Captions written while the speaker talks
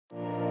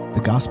The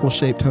Gospel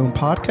Shaped Home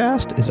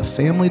podcast is a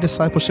family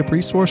discipleship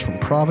resource from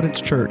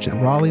Providence Church in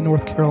Raleigh,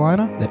 North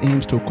Carolina that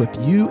aims to equip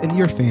you and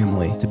your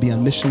family to be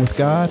on mission with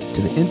God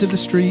to the ends of the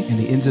street and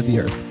the ends of the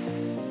earth.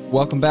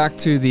 Welcome back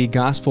to the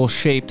Gospel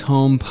Shaped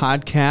Home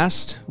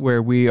podcast,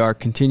 where we are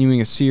continuing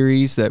a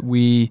series that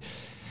we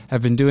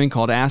have been doing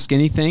called Ask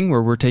Anything,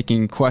 where we're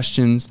taking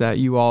questions that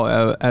you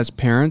all as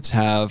parents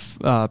have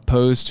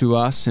posed to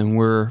us, and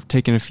we're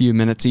taking a few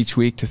minutes each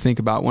week to think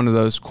about one of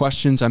those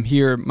questions. I'm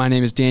here. My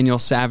name is Daniel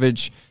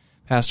Savage,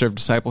 pastor of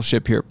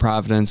discipleship here at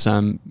Providence.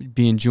 I'm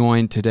being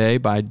joined today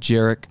by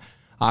Jarek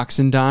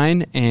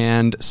Oxendine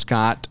and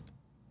Scott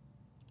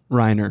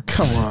Reiner.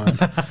 Come on.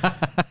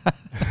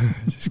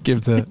 Just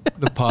give the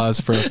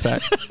pause for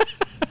effect.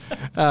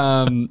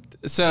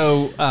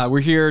 So we're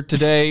here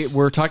today.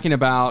 We're talking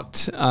about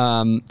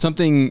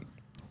something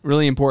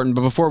really important.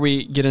 But before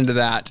we get into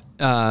that,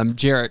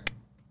 Jarek,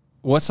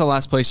 what's the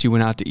last place you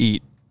went out to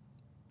eat?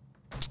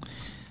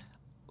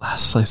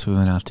 Last place we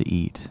went out to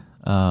eat.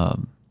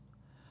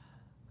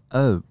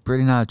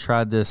 Brittany and I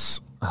tried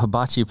this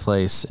hibachi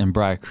place in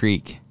Briar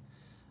Creek.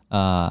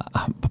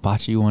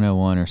 Hibachi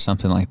 101 or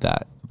something like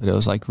that. But it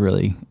was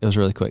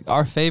really quick.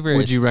 Our favorite.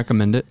 Would you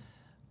recommend it?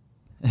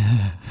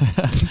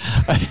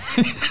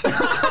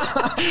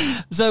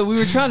 So we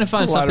were trying to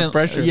find That's a lot something. of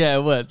pressure. Yeah,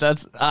 what?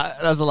 That's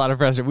a lot of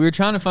pressure. We were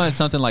trying to find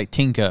something like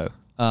Tinko,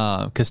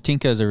 because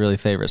Tinko is a really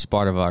favorite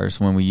spot of ours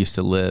when we used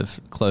to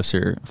live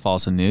closer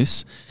Falls and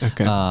Noose.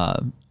 Okay.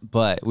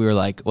 But we were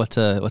like, what's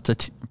a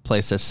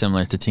place that's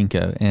similar to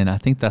Tinko? And I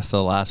think that's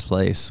the last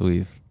place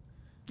we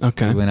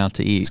went out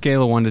to eat.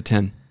 Scale of 1 to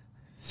 10.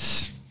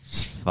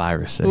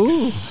 5 or 6.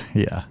 Ooh.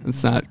 Yeah.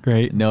 It's not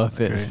great. No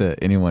offense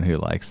to anyone who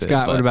likes it.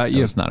 Scott, what about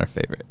you? It's not our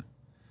favorite.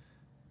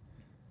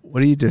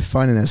 What are you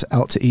defining as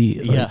out to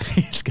eat? Yeah.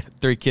 He's got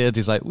 3 kids.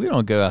 He's like, we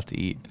don't go out to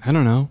eat. I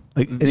don't know.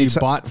 Like You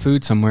bought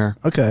food somewhere.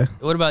 Okay.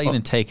 What about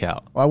even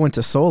takeout? Well, I went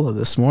to Sola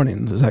this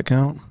morning. Does that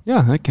count?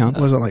 Yeah, that counts.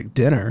 It wasn't like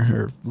dinner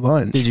or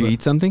lunch. Did you but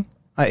eat something?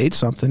 I ate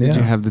something, Did yeah.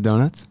 you have the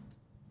donuts?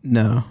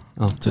 No.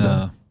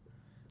 Oh,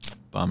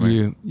 Bummer.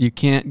 You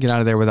can't get out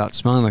of there without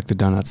smelling like the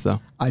donuts,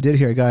 though. I did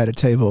hear a guy at a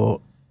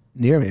table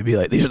near me be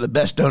like, these are the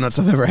best donuts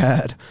I've ever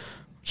had,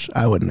 which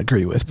I wouldn't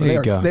agree with. But There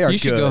you go. They are you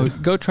should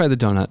good. go try the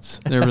donuts.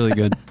 They're really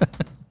good.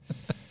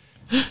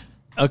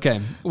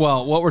 Okay.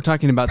 Well, what we're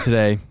talking about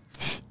today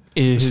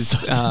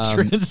is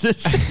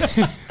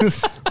Transition.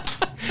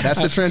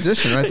 That's the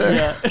transition right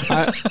there.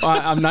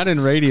 I'm not in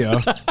radio.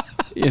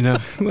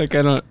 Like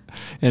I don't.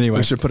 Anyway,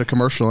 We should put a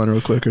commercial in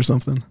real quick or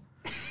something.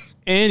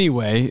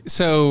 Anyway,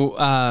 so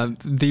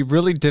the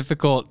really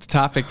difficult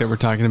topic that we're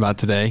talking about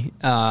today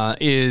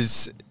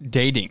is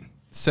dating.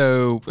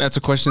 So that's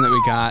a question that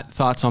we got.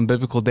 Thoughts on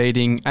biblical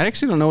dating. I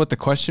actually don't know what the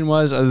question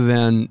was, other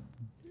than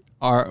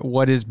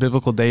what is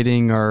biblical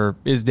dating, or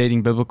is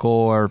dating biblical,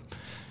 or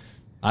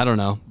I don't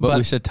know. But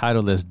we should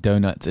title this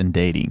Donuts and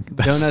Dating.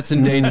 Donuts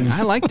and dating.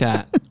 I like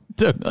that.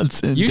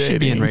 Donuts and You Dating. should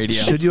be in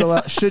radio.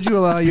 Should you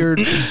allow your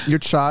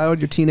child,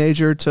 your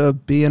teenager, to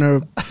be in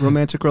a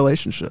romantic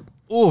relationship?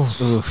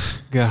 Oof.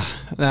 God,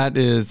 that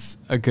is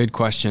a good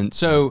question.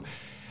 So,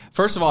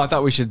 first of all, I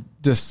thought we should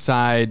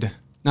define.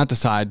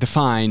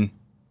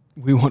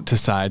 We won't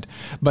decide,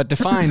 but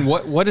define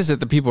what is it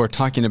that people are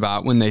talking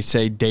about when they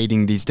say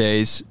dating these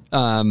days.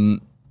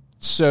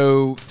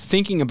 So,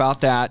 thinking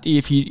about that,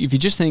 if you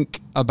just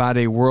think about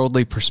a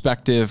worldly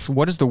perspective,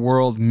 what does the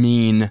world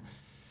mean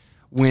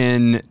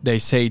when they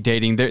say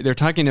dating? They're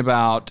talking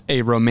about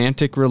a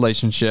romantic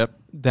relationship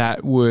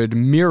that would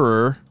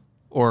mirror,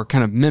 or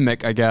kind of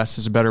mimic, I guess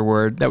is a better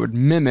word, that would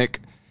mimic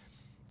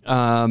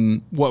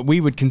what we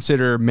would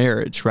consider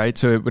marriage, right?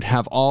 So it would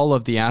have all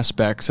of the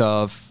aspects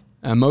of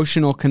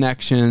emotional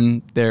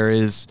connection. There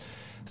is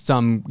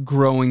some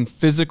growing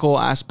physical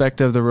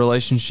aspect of the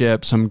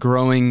relationship, some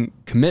growing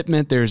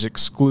commitment. There's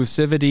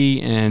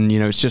exclusivity, and,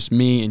 it's just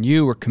me and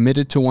you. We're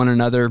committed to one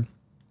another.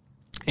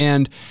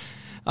 And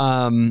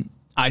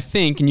I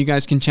think, and you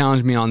guys can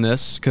challenge me on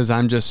this because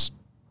I'm just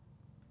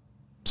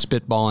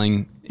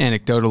spitballing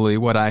anecdotally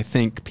what I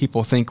think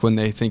people think when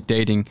they think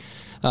dating.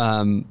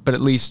 But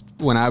at least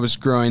when I was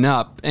growing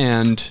up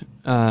and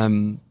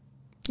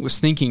was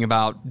thinking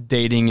about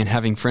dating and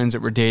having friends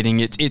that were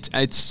dating,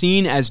 it's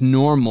seen as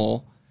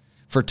normal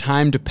for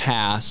time to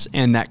pass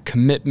and that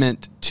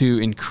commitment to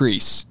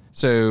increase.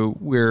 So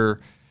we're,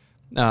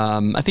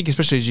 I think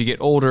especially as you get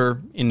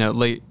older,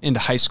 late into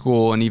high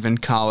school and even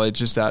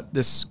college, is that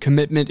this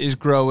commitment is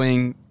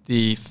growing.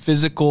 The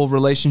physical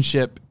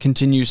relationship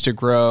continues to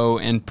grow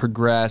and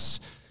progress.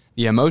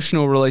 The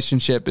emotional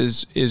relationship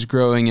is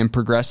growing and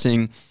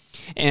progressing.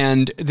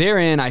 And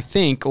therein, I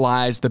think,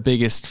 lies the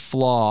biggest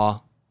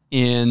flaw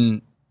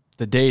in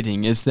the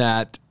dating, is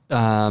that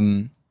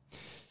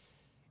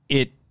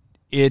it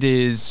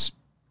is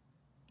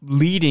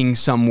leading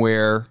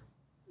somewhere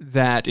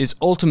that is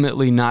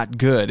ultimately not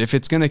good. If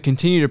it's going to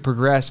continue to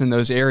progress in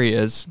those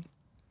areas,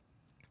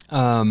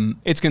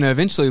 it's going to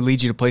eventually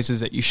lead you to places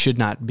that you should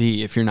not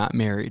be if you're not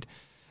married.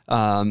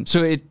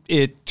 So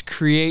it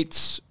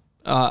creates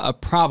a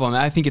problem.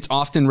 I think it's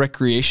often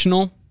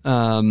recreational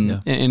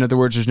In other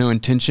words, there's no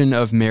intention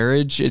of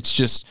marriage. It's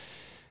just,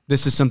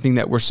 this is something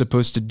that we're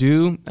supposed to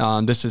do.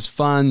 This is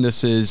fun.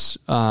 This is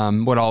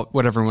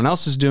what everyone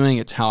else is doing.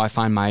 It's how I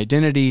find my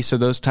identity. So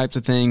those types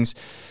of things.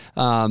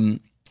 And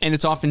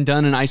it's often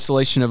done in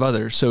isolation of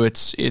others. So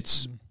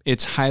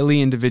it's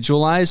highly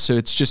individualized. So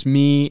it's just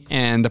me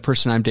and the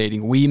person I'm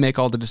dating. We make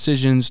all the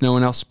decisions. No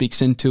one else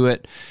speaks into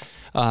it.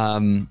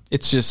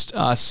 It's just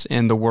us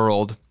and the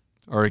world,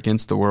 or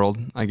against the world,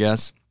 I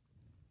guess.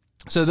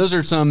 So those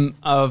are some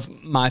of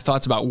my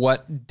thoughts about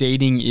what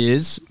dating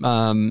is,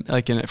 from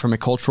a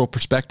cultural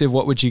perspective.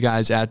 What would you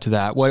guys add to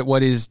that?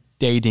 What is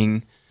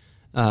dating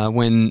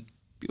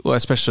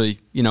especially,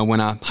 when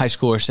a high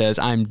schooler says,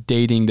 I'm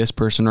dating this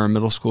person, or a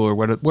middle schooler,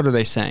 what are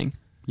they saying?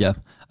 Yeah,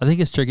 I think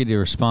it's tricky to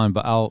respond,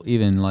 but I'll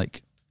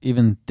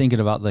even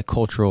thinking about the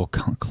cultural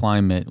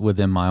climate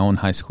within my own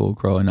high school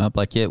growing up,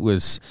 it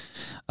was,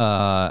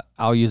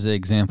 I'll use the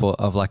example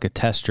of a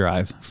test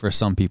drive for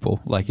some people.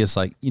 It's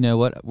you know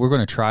what, we're going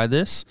to try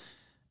this,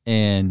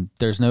 and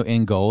there's no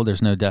end goal,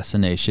 there's no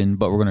destination,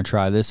 but we're going to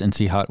try this and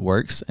see how it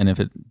works. And if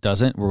it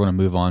doesn't, we're going to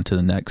move on to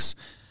the next.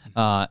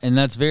 And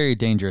that's very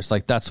dangerous.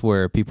 That's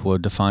where people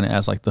would define it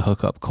as the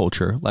hookup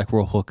culture.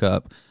 We'll hook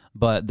up,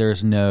 but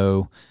there's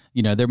no,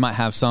 there might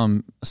have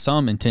some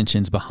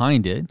intentions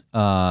behind it,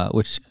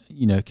 which,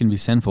 can be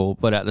sinful,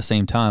 but at the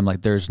same time,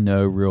 there's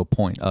no real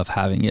point of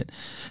having it.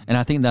 And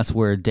I think that's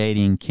where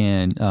dating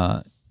can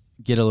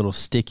get a little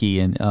sticky.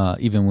 And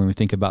even when we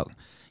think about,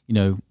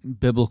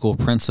 biblical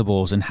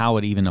principles and how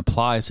it even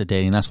applies to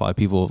dating, that's why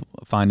people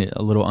find it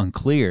a little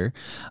unclear,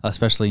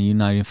 especially you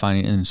not even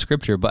finding it in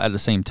Scripture. But at the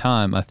same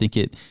time, I think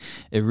it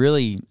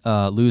really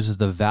loses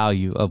the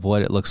value of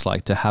what it looks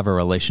like to have a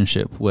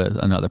relationship with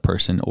another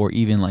person, or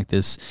even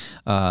this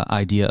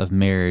idea of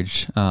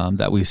marriage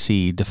that we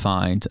see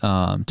defined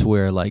to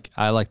where,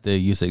 I like to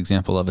use the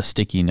example of a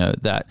sticky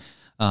note. That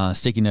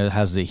sticky note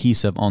has the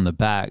adhesive on the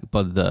back,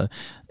 but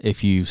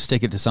if you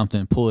stick it to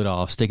something, pull it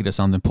off, stick it to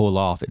something, pull it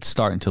off, it's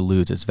starting to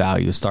lose its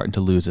value, it's starting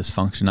to lose its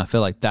function. I feel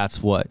like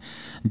that's what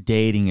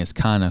dating is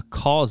kind of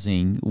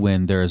causing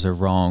when there's a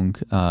wrong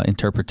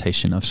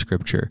interpretation of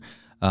Scripture.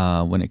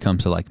 When it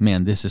comes to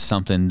man, this is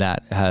something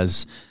that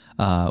has,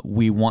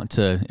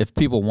 if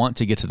people want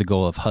to get to the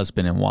goal of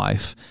husband and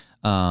wife,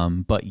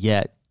 but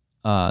yet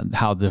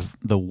how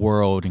the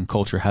world and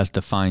culture has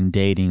defined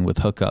dating with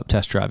hookup,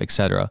 test drive,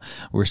 etc.,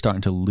 we're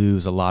starting to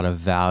lose a lot of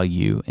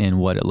value in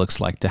what it looks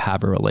like to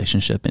have a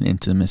relationship and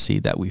intimacy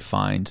that we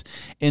find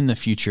in the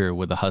future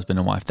with a husband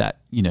and wife that,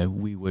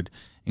 we would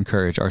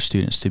encourage our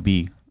students to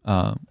be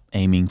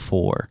aiming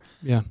for.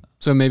 Yeah.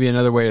 So maybe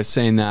another way of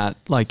saying that,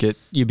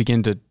 you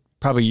begin to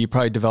you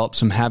probably develop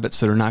some habits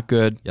that are not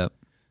good. Yep.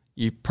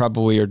 You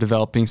probably are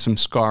developing some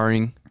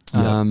scarring.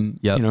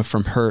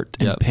 From hurt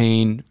and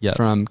pain,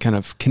 from kind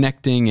of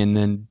connecting and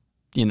then,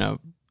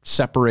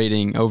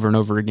 separating over and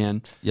over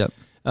again. Yep.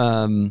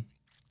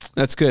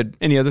 That's good.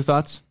 Any other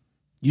thoughts?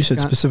 You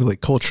said specifically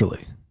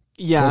culturally.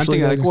 Yeah.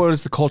 Culturally, I'm thinking what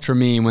does the culture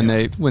mean when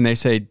they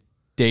say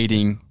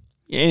dating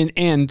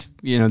and,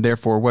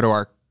 therefore what do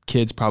our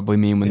kids probably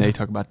mean when they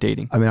talk about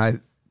dating? I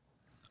mean,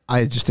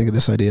 I just think of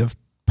this idea of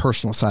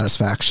personal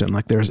satisfaction.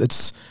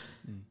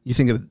 You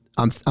think of,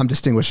 I'm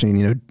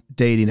distinguishing,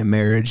 dating and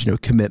marriage,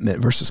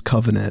 commitment versus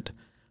covenant,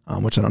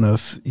 which I don't know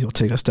if you'll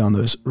take us down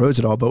those roads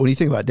at all. But when you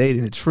think about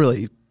dating, it's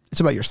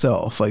about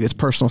yourself. It's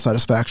personal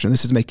satisfaction.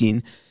 This is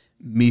making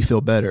me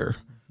feel better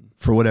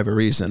for whatever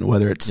reason,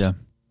 whether it's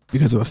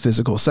because of a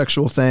physical,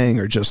 sexual thing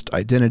or just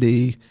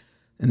identity.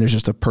 And there's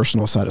just a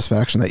personal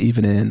satisfaction that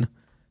even in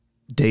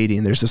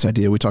dating, there's this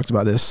idea, we talked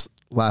about this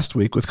last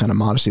week with kind of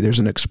modesty. There's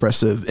an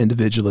expressive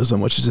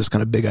individualism, which is this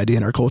kind of big idea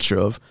in our culture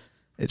of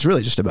it's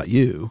really just about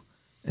you.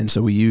 And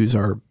so we use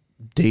our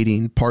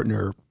dating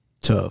partner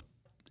to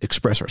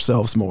express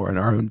ourselves more in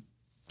our own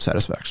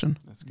satisfaction.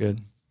 That's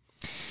good.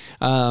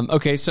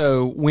 Okay.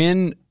 So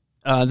when,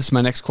 this is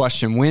my next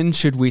question, when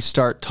should we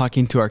start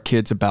talking to our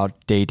kids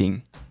about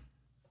dating?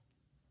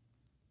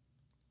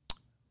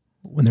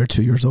 When they're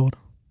 2 years old.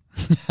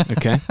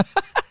 Okay.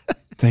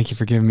 Thank you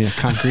for giving me a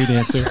concrete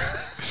answer.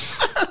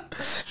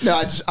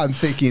 No, I'm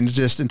thinking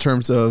just in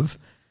terms of,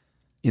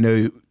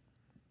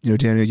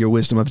 Daniel, your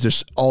wisdom of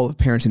just all of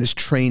parenting is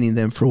training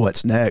them for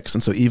what's next.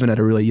 And so even at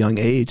a really young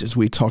age, as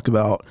we talk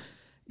about,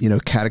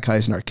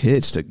 catechizing our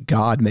kids to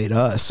God made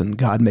us and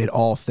God made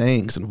all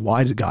things. And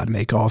why did God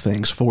make all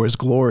things? For his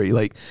glory.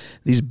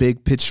 These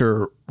big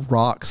picture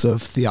rocks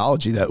of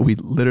theology that we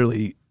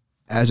literally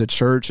as a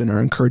church and are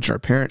encouraging our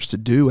parents to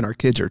do when our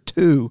kids are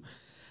 2,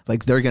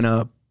 they're going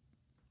to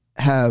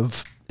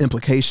have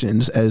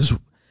implications as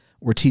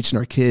we're teaching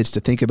our kids to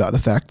think about the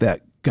fact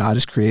that God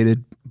has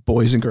created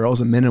boys and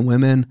girls and men and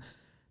women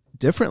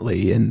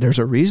differently. And there's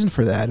a reason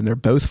for that. And they're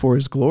both for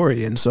his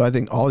glory. And so I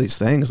think all these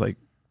things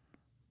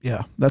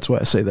that's why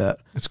I say that.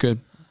 That's good.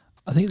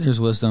 I think there's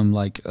wisdom,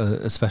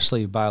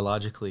 especially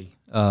biologically,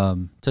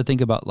 to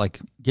think about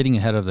getting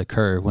ahead of the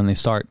curve when they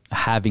start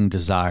having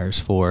desires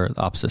for the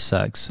opposite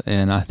sex.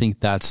 And I think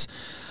that's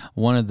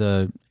one of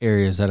the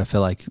areas that I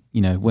feel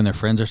when their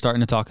friends are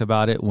starting to talk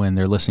about it, when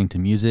they're listening to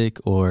music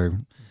or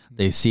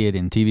They see it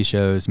in TV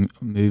shows,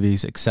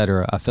 movies,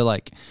 etc. I feel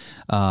like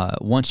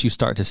once you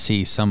start to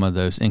see some of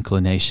those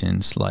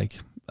inclinations, like,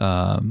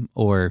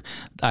 or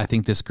I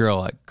think this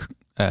girl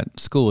at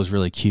school is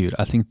really cute.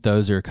 I think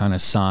those are kind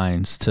of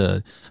signs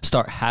to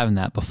start having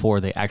that before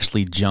they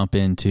actually jump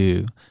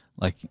into,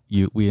 like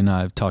we and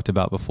I have talked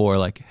about before,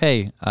 like,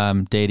 hey,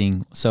 I'm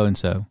dating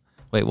so-and-so.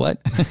 Wait, what?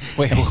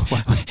 Wait,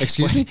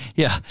 excuse me?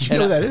 Yeah. You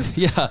know what that is?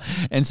 Yeah.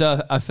 And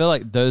so I feel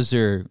like those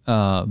are,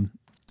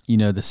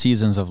 the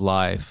seasons of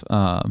life.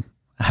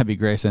 Abby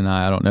Grace and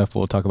I don't know if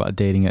we'll talk about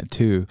dating at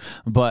 2,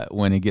 but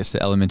when it gets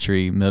to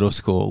elementary, middle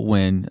school,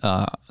 when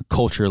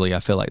culturally, I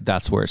feel like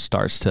that's where it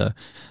starts to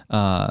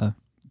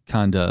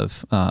kind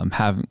of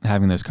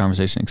having those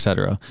conversations, et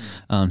cetera,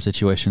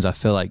 situations. I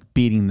feel like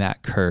beating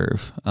that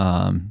curve.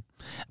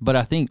 But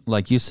I think,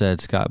 like you said,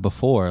 Scott,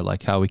 before,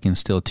 like how we can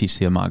still teach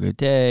the Imago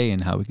Dei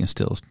and how we can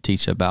still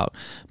teach about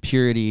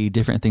purity,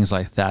 different things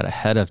like that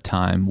ahead of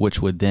time,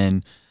 which would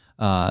then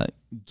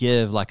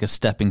give like a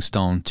stepping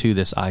stone to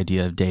this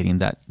idea of dating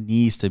that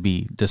needs to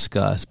be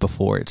discussed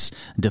before it's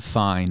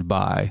defined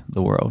by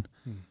the world.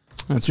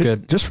 That's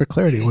good. Just for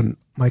clarity, when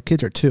my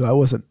kids are 2, I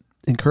wasn't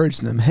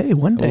encouraging them, hey,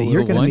 one day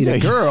you're going to meet a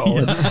girl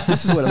and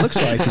this is what it looks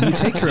like, and you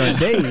take her on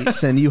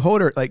dates and you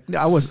hold her. Like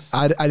I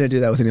didn't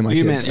do that with any of my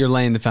kids. You meant you're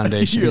laying the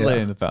foundation. You're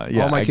laying the foundation.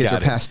 Yeah, all my kids are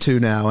past 2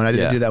 now, and I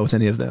didn't do that with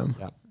any of them.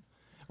 Yeah.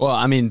 Well,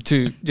 I mean,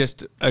 to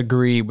just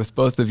agree with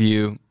both of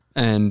you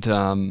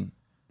and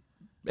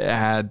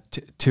add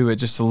to it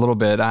just a little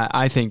bit,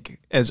 I think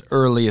as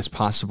early as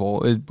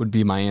possible it would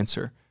be my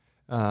answer,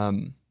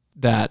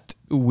 that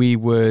we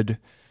would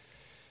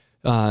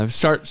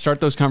start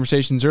those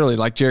conversations early,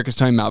 like Jarek is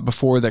talking about,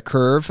 before the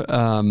curve.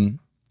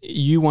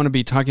 You want to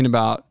be talking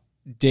about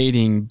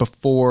dating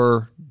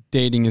before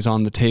dating is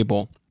on the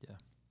table,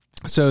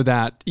 so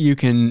that you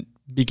can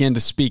begin to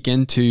speak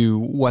into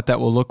what that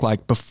will look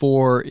like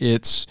before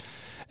it's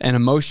an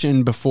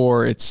emotion,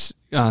 before it's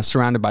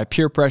surrounded by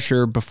peer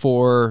pressure,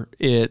 before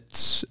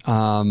it's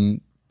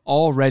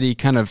already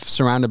kind of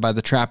surrounded by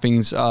the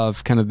trappings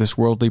of kind of this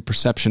worldly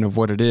perception of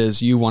what it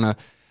is. You want to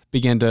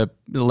begin to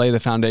lay the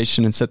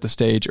foundation and set the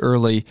stage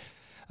early,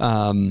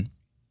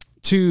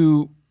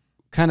 to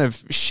kind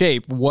of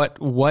shape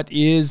what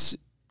is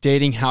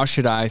dating. How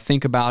should I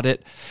think about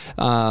it?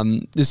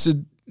 This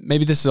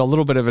is a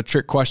little bit of a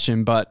trick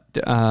question, but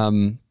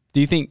do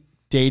you think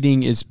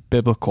dating is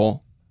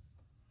biblical?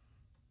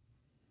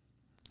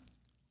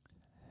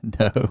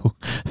 No,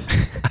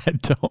 I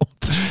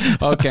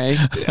don't. Okay.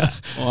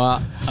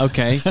 Well,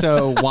 okay.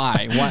 So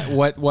why?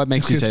 What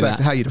makes you say back that?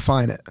 to how you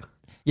define it.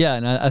 Yeah,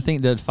 and I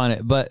think they'd find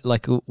it. But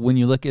like when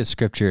you look at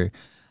Scripture,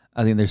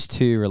 I think there's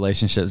 2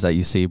 relationships that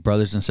you see: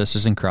 brothers and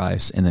sisters in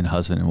Christ, and then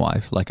husband and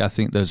wife. Like I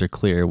think those are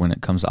clear when it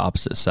comes to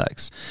opposite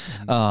sex.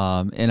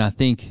 Mm-hmm. And I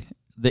think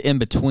the in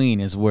between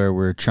is where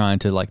we're trying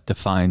to like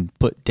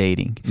put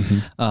dating.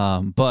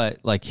 Mm-hmm. But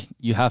like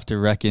you have to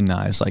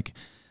recognize, like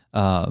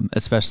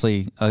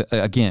especially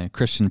again,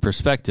 Christian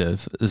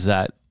perspective is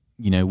that,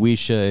 we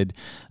should,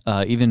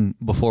 even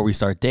before we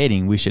start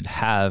dating, we should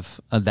have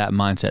that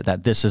mindset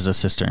that this is a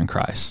sister in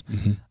Christ,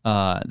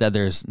 that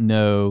there's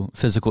no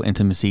physical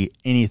intimacy,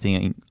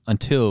 anything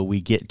until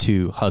we get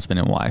to husband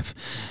and wife.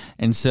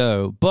 And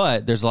so,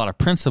 but there's a lot of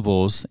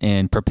principles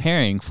in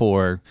preparing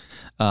for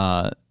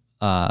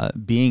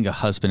being a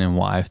husband and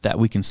wife that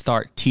we can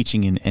start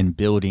teaching and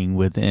building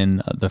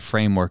within the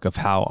framework of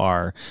how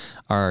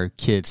our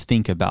kids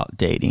think about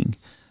dating.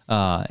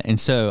 And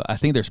so I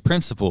think there's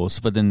principles,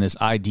 but then this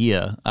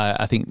idea,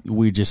 I think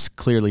we just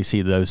clearly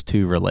see those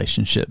 2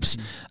 relationships,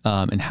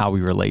 and how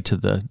we relate to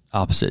the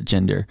opposite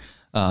gender,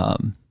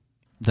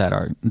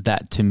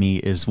 that to me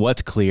is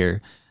what's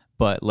clear.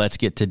 But let's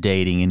get to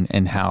dating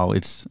and how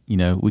it's,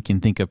 we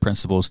can think of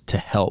principles to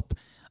help,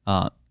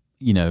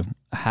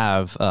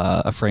 have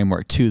a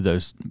framework to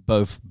those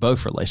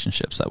both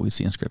relationships that we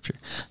see in Scripture.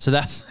 So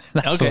that's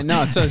okay.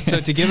 No, so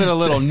to give it a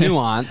little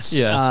nuance,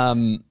 yeah.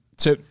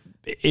 So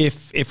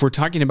if we're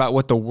talking about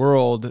what the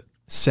world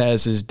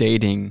says is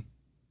dating,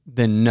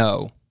 then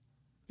no,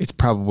 it's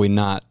probably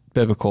not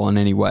biblical in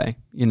any way.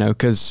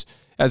 Because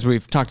as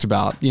we've talked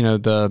about,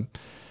 the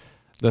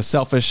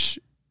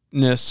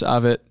selfishness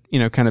of it,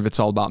 kind of it's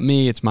all about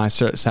me. It's my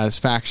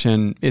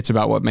satisfaction. It's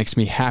about what makes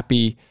me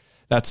happy.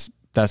 That's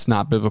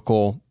not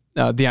biblical.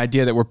 The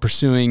idea that we're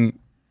pursuing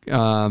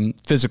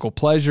physical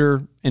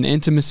pleasure and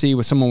intimacy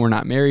with someone we're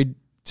not married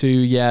to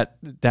yet,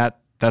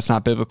 that's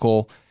not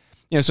biblical.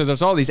 So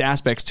there's all these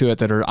aspects to it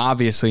that are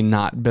obviously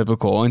not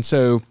biblical. And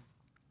so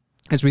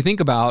as we think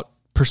about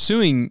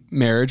pursuing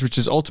marriage, which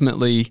is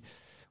ultimately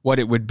what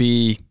it would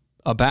be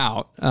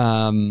about,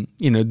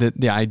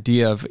 the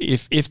idea of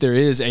if there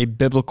is a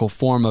biblical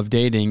form of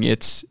dating,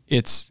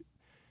 it's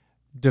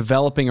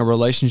developing a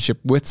relationship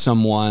with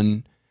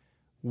someone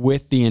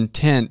with the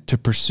intent to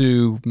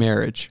pursue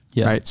marriage,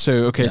 right?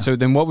 So, okay, so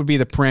then what would be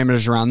the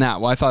parameters around that?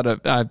 Well, I thought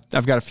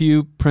I've got a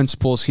few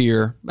principles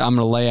here I'm going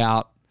to lay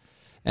out,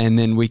 and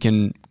then we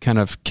can kind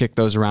of kick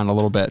those around a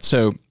little bit.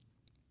 So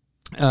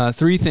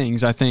 3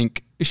 things I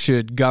think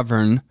should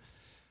govern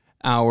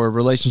our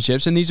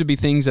relationships. And these would be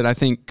things that I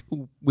think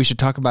we should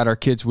talk about our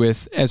kids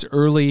with as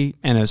early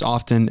and as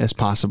often as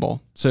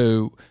possible.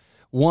 So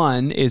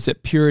one is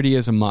that purity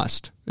is a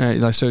must.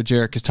 So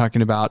Jarek is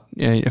talking about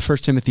 1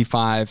 Timothy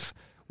 5,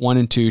 1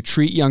 and 2,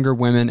 treat younger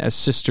women as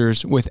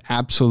sisters with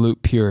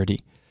absolute purity.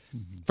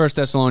 1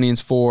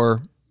 Thessalonians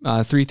 4,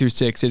 3 through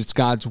 6, it's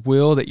God's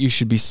will that you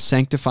should be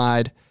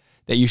sanctified,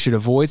 that you should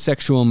avoid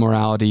sexual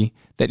immorality,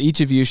 that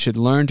each of you should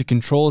learn to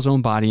control his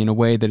own body in a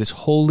way that is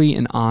holy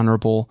and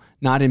honorable,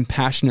 not in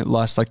passionate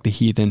lust like the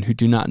heathen who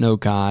do not know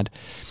God,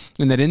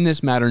 and that in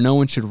this matter no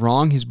one should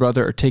wrong his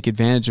brother or take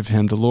advantage of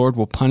him. The Lord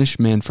will punish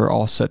men for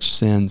all such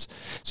sins.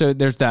 So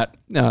there's that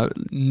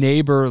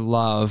neighbor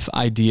love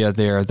idea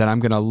there, that I'm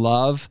going to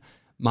love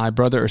my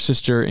brother or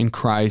sister in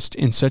Christ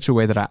in such a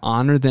way that I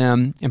honor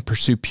them and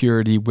pursue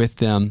purity with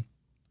them.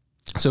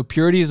 So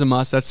purity is a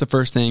must. That's the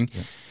first thing.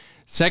 Yeah.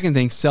 Second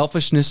thing,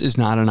 selfishness is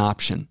not an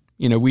option.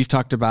 We've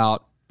talked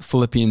about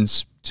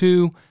Philippians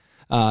 2,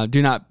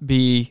 do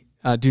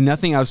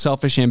nothing out of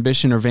selfish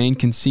ambition or vain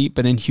conceit,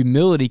 but in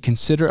humility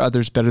consider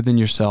others better than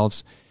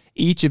yourselves.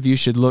 Each of you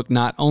should look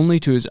not only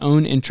to his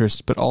own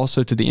interests, but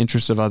also to the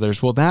interests of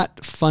others. Well,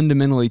 that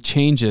fundamentally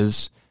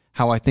changes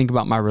how I think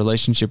about my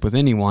relationship with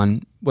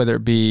anyone, whether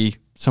it be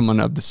someone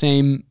of the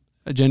same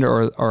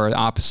gender or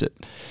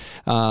opposite.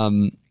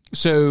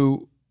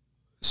 So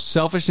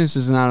selfishness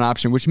is not an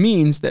option, which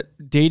means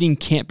that dating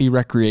can't be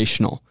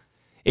recreational.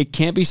 It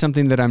can't be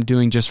something that I'm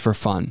doing just for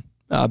fun,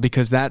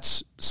 because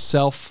that's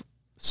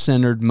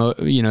self-centered.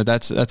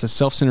 That's a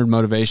self-centered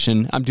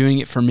motivation. I'm doing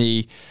it for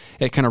me.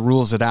 It kind of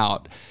rules it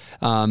out,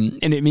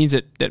 and it means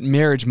that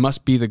marriage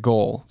must be the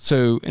goal.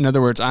 So, in other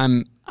words,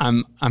 I'm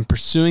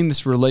pursuing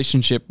this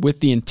relationship with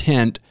the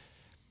intent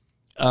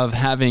of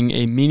having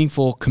a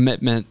meaningful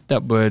commitment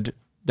that would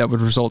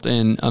result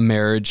in a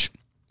marriage,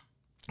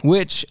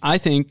 which I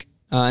think,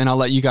 and I'll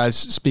let you guys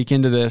speak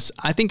into this,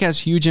 I think has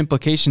huge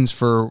implications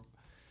for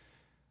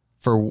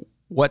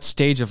what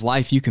stage of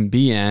life you can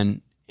be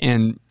in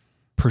and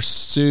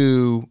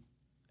pursue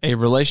a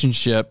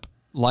relationship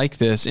like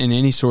this in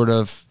any sort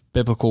of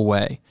biblical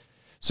way.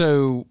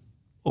 So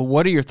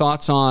what are your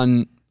thoughts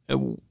on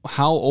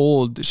how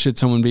old should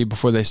someone be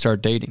before they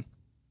start dating?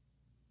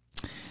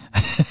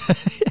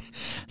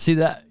 See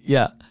that?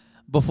 Yeah.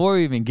 Before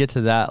we even get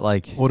to that,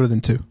 like older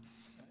than 2.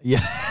 Yeah.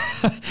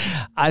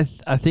 I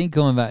think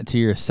going back to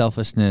your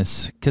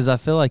selfishness, because I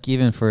feel like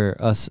even for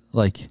us,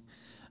 like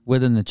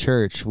within the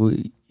church,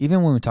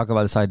 even when we talk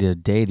about this idea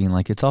of dating,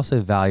 like it's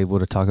also valuable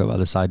to talk about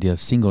this idea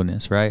of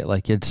singleness, right?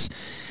 Like it's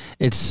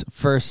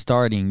first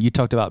starting. You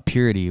talked about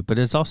purity, but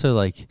it's also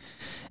like,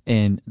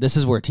 and this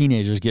is where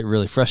teenagers get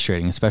really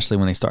frustrating, especially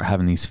when they start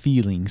having these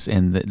feelings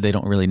and they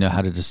don't really know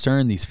how to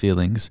discern these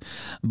feelings.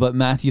 But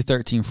Matthew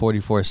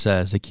 13:44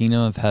 says, the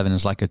kingdom of heaven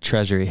is like a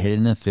treasure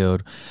hidden in a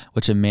field,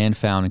 which a man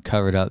found and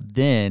covered up.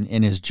 Then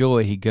in his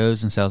joy, he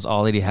goes and sells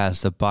all that he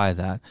has to buy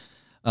that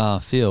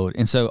field.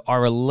 And so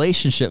our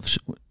relationship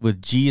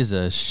with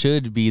Jesus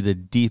should be the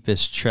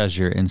deepest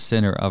treasure and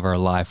center of our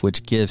life,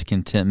 which gives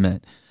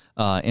contentment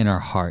in our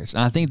hearts.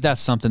 And I think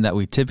that's something that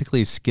we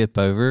typically skip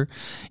over,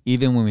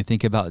 even when we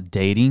think about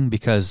dating,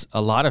 because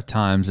a lot of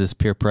times it's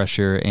peer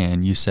pressure,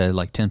 and you said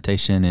like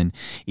temptation and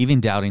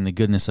even doubting the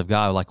goodness of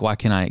God. Like, why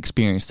can I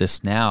experience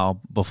this now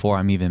before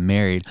I'm even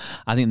married?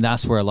 I think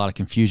that's where a lot of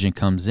confusion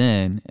comes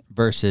in,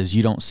 versus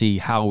you don't see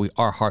how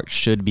our hearts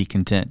should be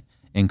content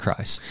in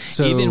Christ.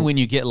 So even when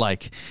you get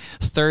like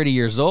 30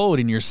 years old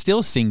and you're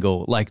still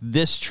single, like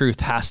this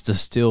truth has to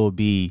still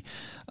be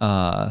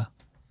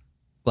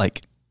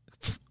like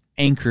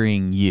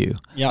anchoring you.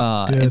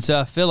 Yeah, and so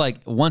I feel like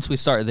once we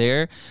start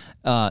there,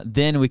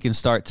 then we can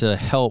start to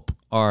help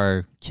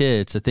our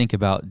kids to think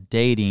about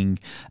dating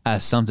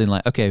as something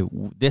like, okay,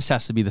 this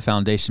has to be the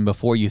foundation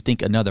before you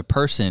think another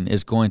person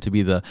is going to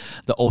be the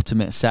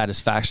ultimate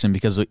satisfaction,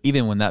 because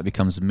even when that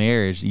becomes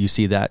marriage, you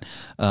see that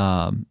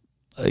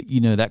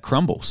that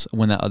crumbles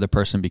when that other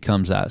person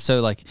becomes that.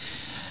 So like,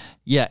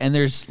 yeah, and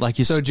there's like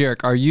you. So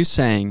Jarek, are you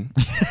saying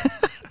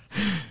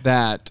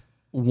that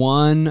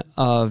one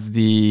of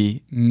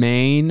the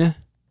main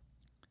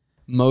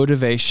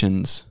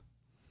motivations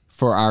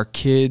for our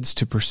kids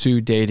to pursue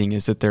dating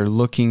is that they're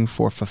looking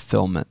for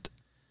fulfillment?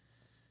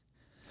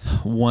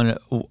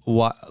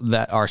 What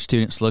that our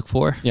students look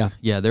for?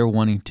 Yeah, they're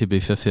wanting to be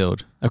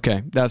fulfilled.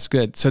 Okay, that's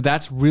good. So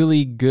that's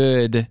really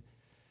good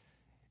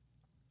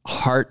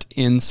heart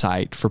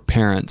insight for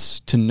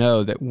parents to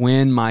know that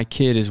when my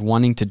kid is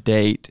wanting to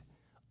date,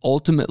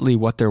 ultimately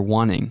what they're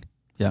wanting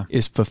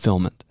is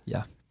fulfillment.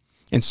 Yeah.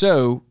 And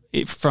so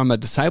from a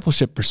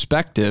discipleship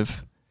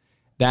perspective,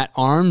 that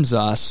arms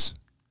us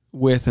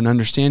with an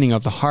understanding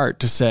of the heart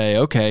to say,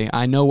 okay,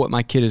 I know what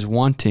my kid is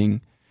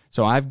wanting,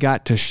 so I've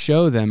got to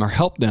show them or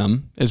help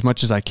them as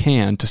much as I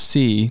can to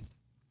see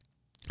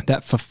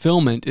that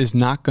fulfillment is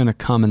not going to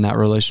come in that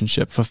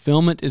relationship.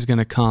 Fulfillment is going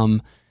to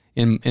come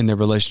in their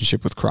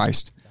relationship with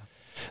Christ.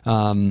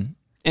 And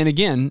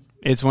again,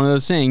 it's one of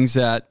those things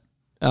that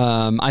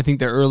I think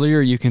the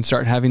earlier you can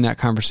start having that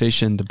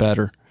conversation, the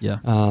better. Yeah.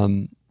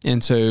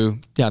 And so,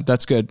 yeah,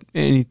 that's good.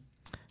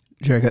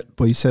 Jared,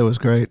 what you said was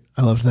great.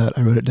 I loved that.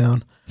 I wrote it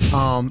down.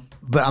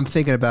 But I'm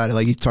thinking about it,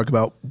 like you talk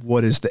about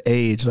what is the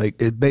age,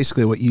 like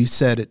basically what you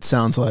said, it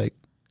sounds like,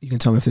 you can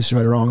tell me if this is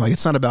right or wrong. Like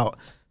it's not about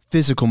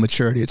physical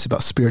maturity. It's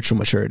about spiritual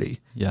maturity.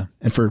 Yeah.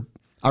 And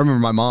I remember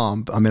my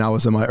mom, I mean, I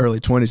was in my early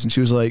 20s and she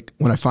was like,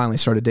 when I finally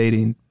started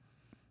dating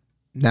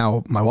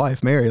now my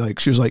wife, Mary, like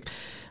she was like,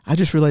 I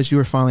just realized you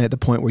were finally at the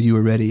point where you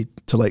were ready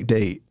to like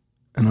date.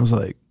 And I was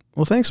like,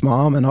 well, thanks,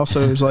 Mom. And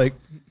also it was like,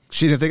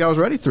 she didn't think I was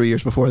ready 3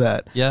 years before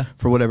that. Yeah.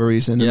 For whatever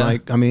reason. Yeah. And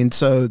like, I mean,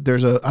 so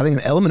there's I think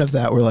an element of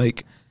that where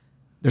like,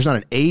 there's not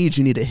an age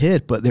you need to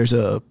hit, but there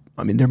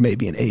may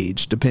be an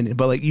age depending,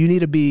 but like you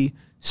need to be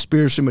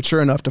spiritually mature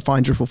enough to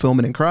find your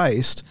fulfillment in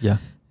Christ. Yeah.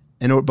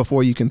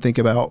 Before you can think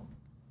about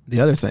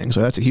the other things.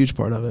 So that's a huge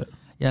part of it.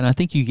 Yeah. And I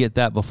think you get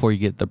that before you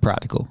get the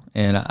practical.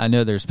 And I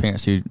know there's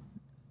parents who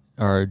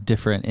are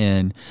different,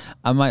 and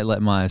I might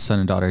let my son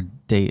and daughter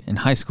date in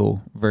high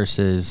school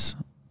versus,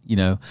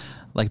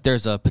 like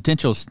there's a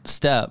potential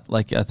step.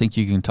 Like I think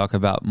you can talk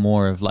about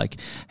more of like,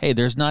 hey,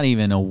 there's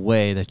no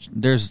way that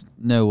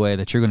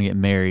you're going to get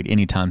married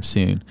anytime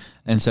soon.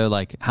 And so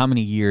like how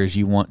many years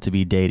you want to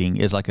be dating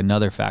is like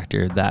another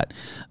factor that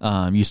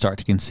you start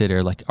to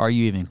consider. Like, are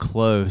you even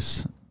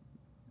close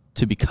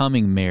to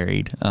becoming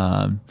married?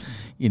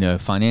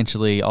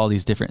 Financially, all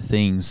these different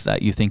things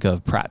that you think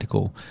of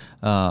practical,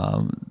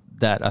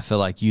 that I feel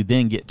like you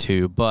then get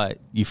to, but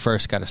you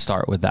first got to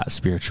start with that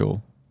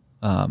spiritual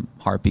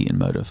heartbeat and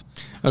motive.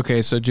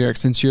 Okay, so Jarek,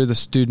 since you're the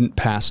student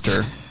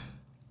pastor,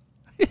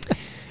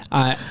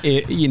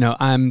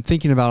 I'm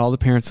thinking about all the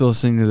parents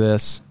listening to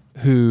this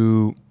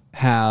who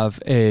have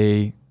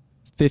a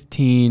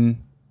 15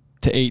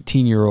 to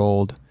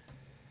 18-year-old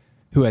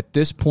who at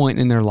this point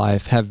in their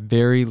life have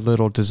very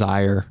little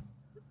desire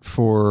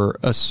for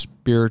a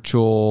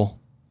spiritual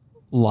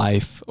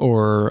life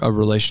or a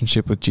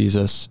relationship with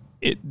Jesus.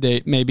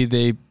 Maybe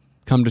they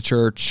come to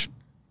church,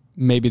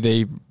 maybe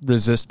they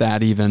resist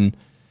that even,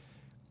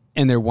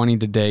 and they're wanting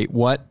to date.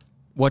 What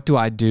do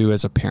I do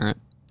as a parent?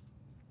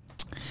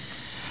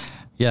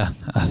 Yeah,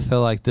 I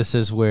feel like this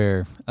is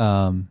where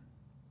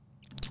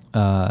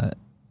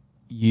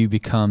you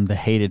become the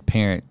hated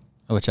parent,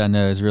 which I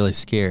know is really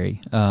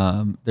scary.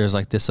 There's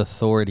like this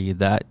authority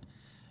that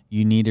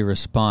you need to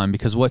respond,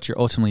 because what you're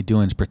ultimately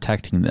doing is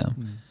protecting them.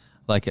 Mm.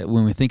 Like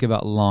when we think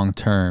about long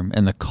term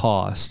and the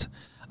cost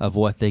of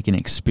what they can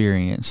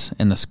experience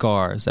and the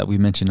scars that we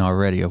mentioned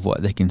already of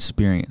what they can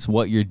experience,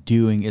 what you're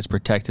doing is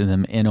protecting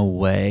them in a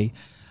way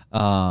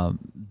that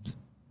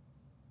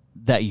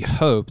you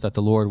hope that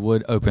the Lord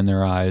would open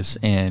their eyes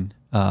and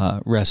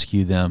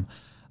rescue them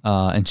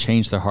and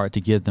change their heart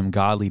to give them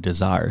godly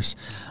desires.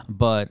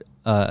 But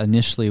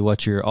initially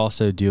what you're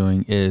also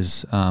doing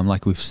is,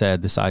 like we've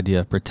said, this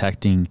idea of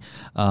protecting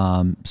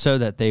so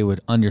that they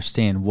would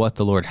understand what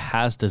the Lord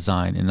has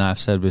designed. And I've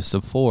said this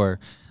before,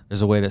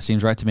 there's a way that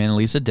seems right to man and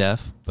leads to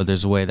death, but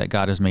there's a way that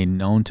God has made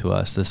known to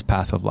us, this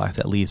path of life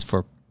that leads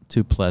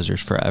to pleasures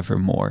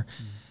forevermore.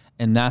 Mm-hmm.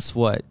 And that's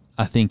what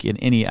I think in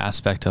any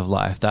aspect of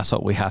life, that's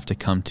what we have to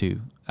come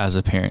to as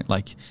a parent.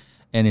 Like,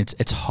 and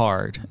it's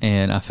hard,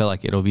 and I feel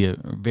like it'll be a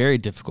very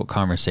difficult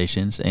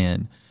conversations,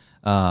 and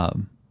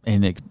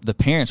the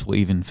parents will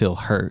even feel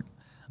hurt,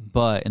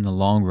 but in the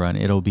long run,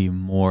 it'll be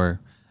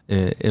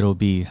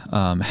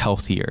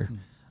healthier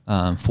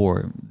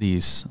for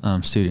these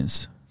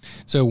students.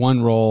 So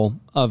one role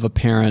of a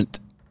parent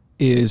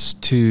is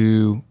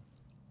to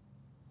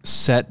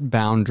set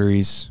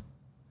boundaries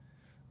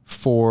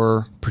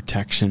for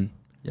protection.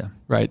 Yeah.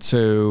 Right.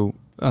 So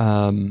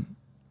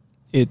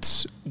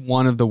it's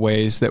one of the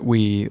ways that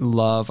we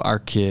love our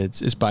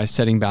kids is by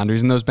setting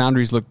boundaries. And those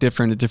boundaries look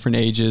different at different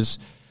ages.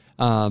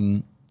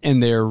 And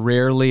they're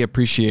rarely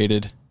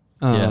appreciated.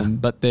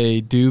 But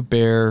they do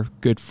bear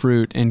good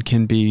fruit and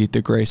can be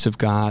the grace of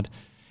God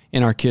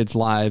in our kids'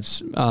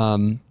 lives.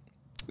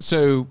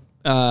 So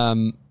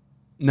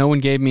no one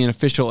gave me an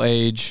official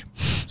age,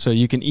 so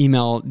you can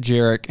email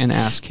Jarek and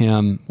ask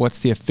him what's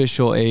the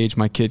official age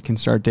my kid can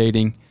start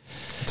dating.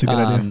 That's a good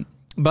idea.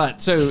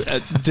 But so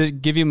to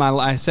give you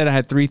I said I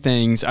had three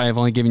things. I have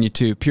only given you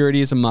two.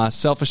 Purity is a must.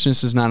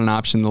 Selfishness is not an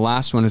option. The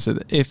last one is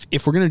that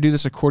if we're going to do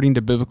this according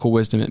to biblical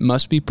wisdom, it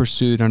must be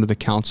pursued under the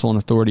counsel and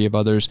authority of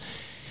others.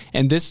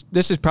 And this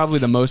is probably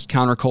the most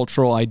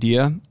countercultural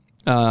idea.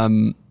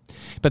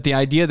 But the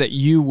idea that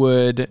you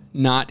would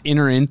not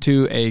enter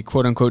into a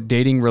quote unquote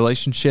dating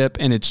relationship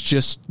and it's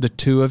just the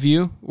two of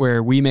you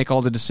where we make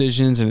all the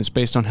decisions and it's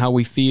based on how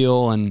we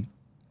feel and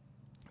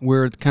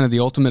we're kind of the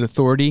ultimate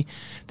authority,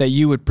 that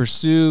you would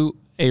pursue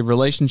a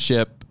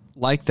relationship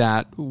like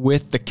that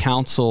with the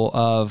counsel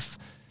of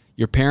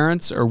your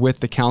parents or with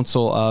the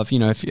counsel of,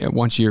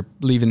 once you're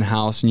leaving the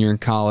house and you're in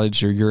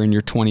college or you're in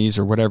your 20s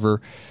or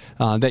whatever,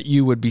 that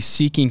you would be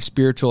seeking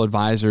spiritual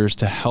advisors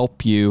to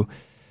help you.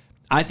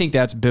 I think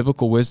that's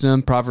biblical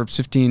wisdom. Proverbs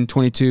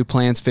 15:22,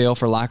 plans fail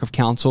for lack of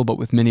counsel, but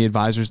with many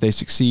advisors, they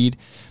succeed.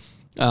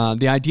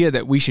 The idea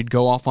that we should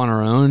go off on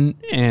our own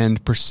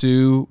and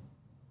pursue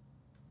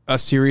a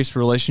serious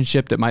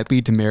relationship that might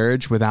lead to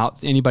marriage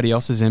without anybody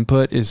else's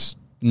input is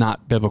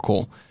not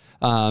biblical.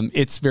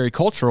 It's very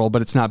cultural,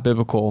 but it's not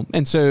biblical.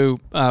 And so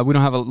we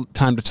don't have a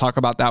time to talk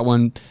about that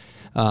one.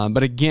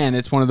 But again,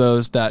 it's one of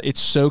those that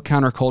it's so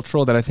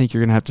countercultural that I think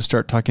you're going to have to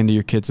start talking to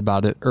your kids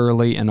about it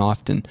early and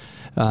often.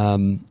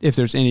 If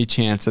there's any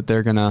chance that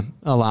they're going to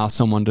allow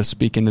someone to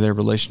speak into their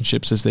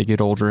relationships as they get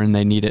older and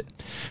they need it.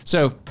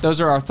 So those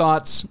are our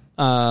thoughts.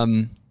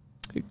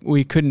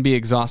 We couldn't be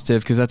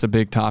exhaustive because that's a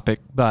big topic,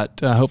 but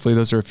hopefully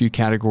those are a few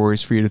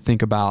categories for you to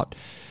think about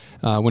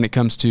when it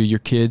comes to your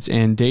kids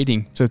and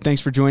dating. So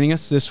thanks for joining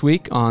us this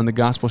week on the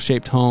Gospel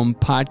Shaped Home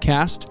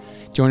podcast.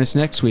 Join us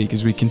next week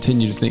as we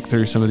continue to think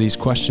through some of these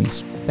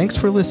questions. Thanks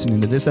for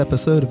listening to this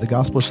episode of the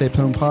Gospel Shaped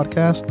Home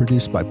podcast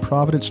produced by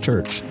Providence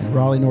Church in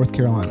Raleigh, North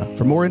Carolina.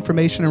 For more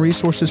information and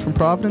resources from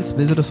Providence,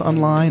 visit us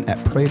online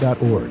at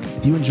pray.org.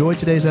 If you enjoyed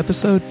today's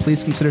episode,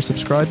 please consider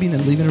subscribing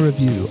and leaving a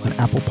review on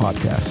Apple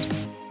Podcast.